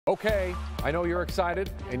Okay, I know you're excited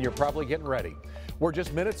and you're probably getting ready. We're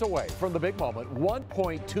just minutes away from the big moment.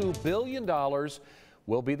 $1.2 billion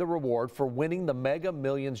will be the reward for winning the Mega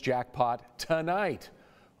Millions jackpot tonight.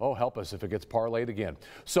 Oh, help us if it gets parlayed again.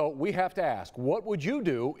 So we have to ask, what would you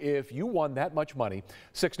do if you won that much money?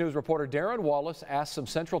 6 News reporter Darren Wallace asked some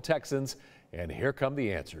Central Texans, and here come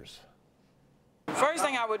the answers. First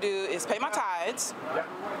thing I would do is pay my tithes,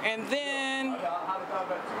 and then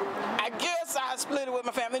I guess I'd split it with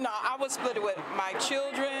my family. No, I would split it with my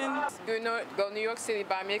children. Go to New York City,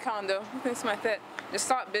 buy me a condo, things like that. Just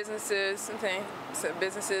start businesses and things. So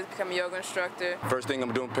businesses, become a yoga instructor. First thing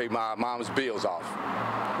I'm doing, pay my mom's bills off.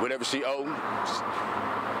 Whatever she owes,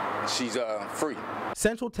 she's free.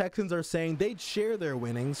 Central Texans are saying they'd share their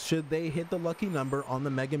winnings should they hit the lucky number on the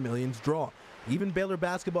Mega Millions draw. Even Baylor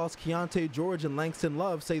basketball's Keontae George and Langston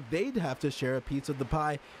Love say they'd have to share a piece of the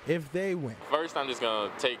pie if they win. First, I'm just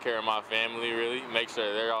going to take care of my family, really, make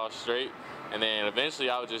sure they're all straight, and then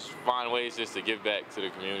eventually I'll just find ways just to give back to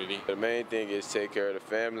the community. The main thing is take care of the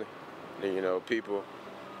family, and, people,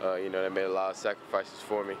 they made a lot of sacrifices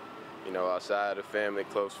for me, outside of family,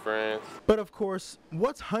 close friends. But of course,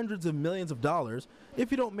 what's hundreds of millions of dollars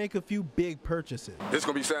if you don't make a few big purchases? This is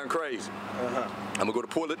going to be sounding crazy. I'm going to go to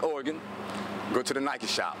Portland, Oregon, go to the Nike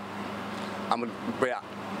shop. I'm going to buy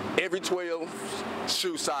every 12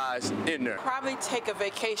 shoe size in there. Probably take a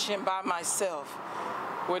vacation by myself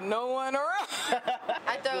with no one around.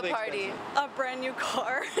 I throw a party. A brand new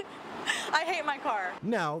car. I hate my car.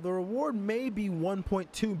 Now, the reward may be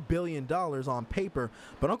 $1.2 billion on paper,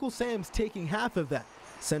 but Uncle Sam's taking half of that.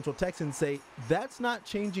 Central Texans say that's not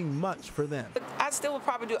changing much for them. I still would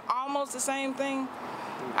probably do almost the same thing.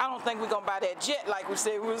 I don't think we're going to buy that jet like we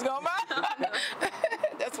said we was going to buy.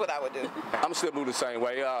 That's what I would do. I'm still moving the same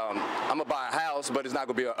way. I'm going to buy a house, but it's not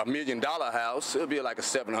going to be a $1 million house. It'll be like a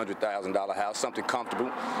 $700,000 house, something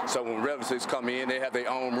comfortable. So when relatives come in, they have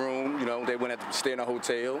their own room. They wouldn't have to stay in a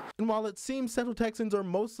hotel. And while it seems Central Texans are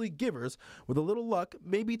mostly givers, with a little luck,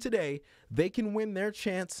 maybe today, they can win their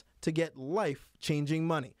chance to get life-changing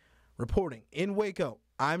money. Reporting in Waco,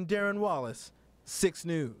 I'm Darren Wallace, 6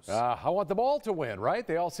 News. I want them all to win, right?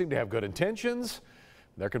 They all seem to have good intentions.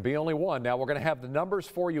 There can be only one. Now we're going to have the numbers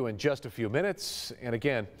for you in just a few minutes. And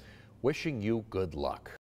again, wishing you good luck.